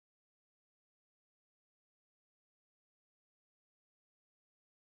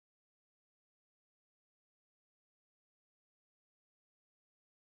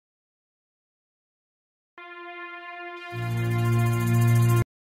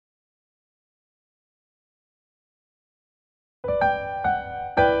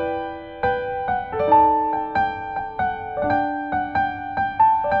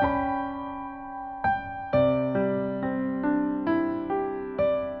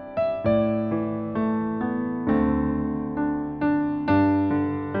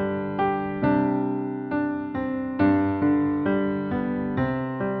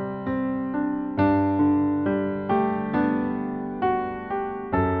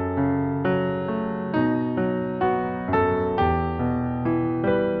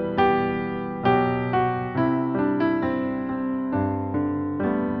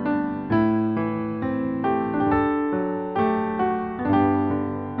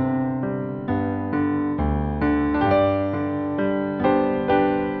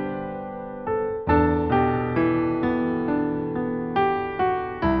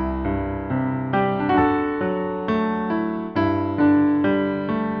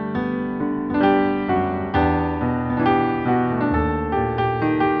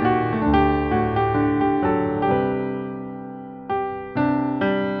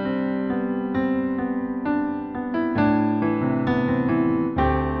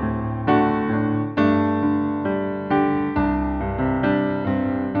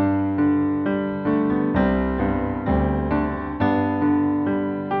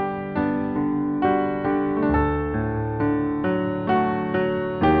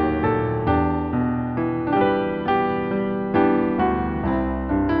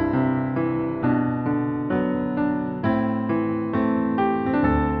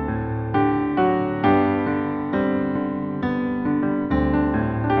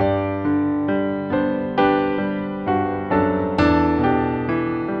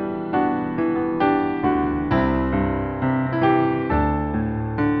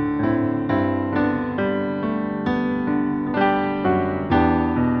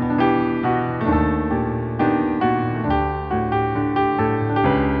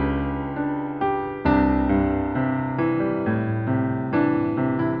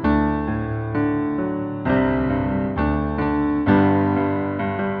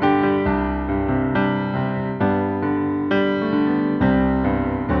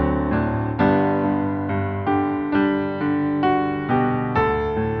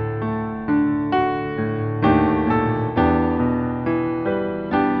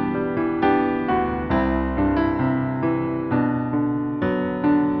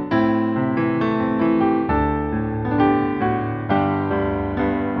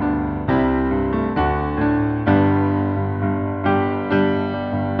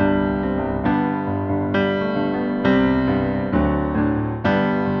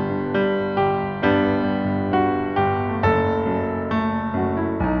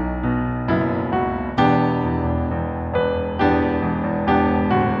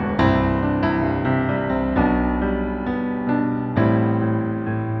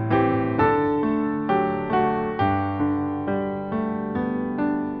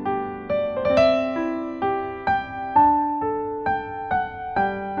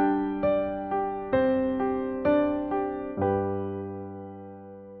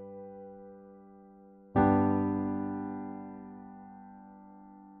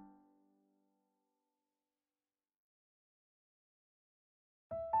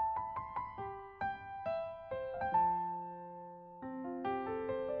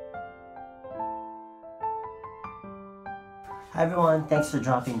Hi everyone, thanks for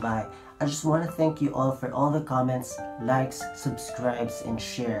dropping by. I just want to thank you all for all the comments, likes, subscribes, and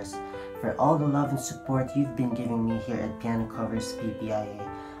shares. For all the love and support you've been giving me here at PianoCoversPPIA.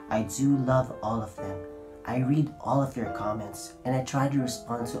 I do love all of them. I read all of your comments and I try to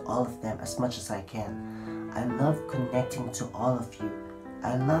respond to all of them as much as I can. I love connecting to all of you.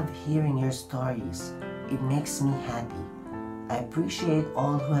 I love hearing your stories. It makes me happy. I appreciate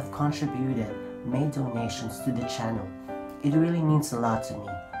all who have contributed, made donations to the channel. It really means a lot to me.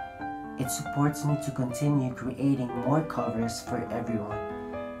 It supports me to continue creating more covers for everyone.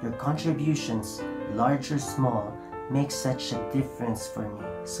 Your contributions, large or small, make such a difference for me,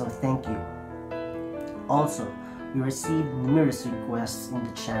 so thank you. Also, we received numerous requests in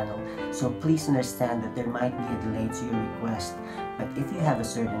the channel, so please understand that there might be a delay to your request. But if you have a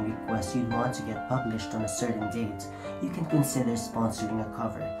certain request you'd want to get published on a certain date, you can consider sponsoring a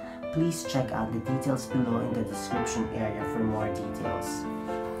cover. Please check out the details below in the description area for more details.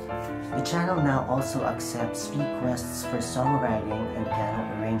 The channel now also accepts requests for songwriting and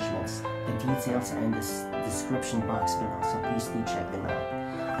piano arrangements. The details are in the description box below, so please do check them out.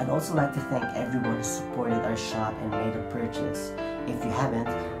 I'd also like to thank everyone who supported our shop and made a purchase. If you haven't,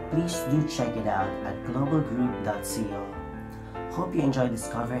 please do check it out at globalgroup.co. Hope you enjoyed this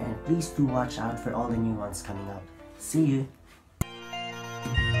cover and please do watch out for all the new ones coming up. See you!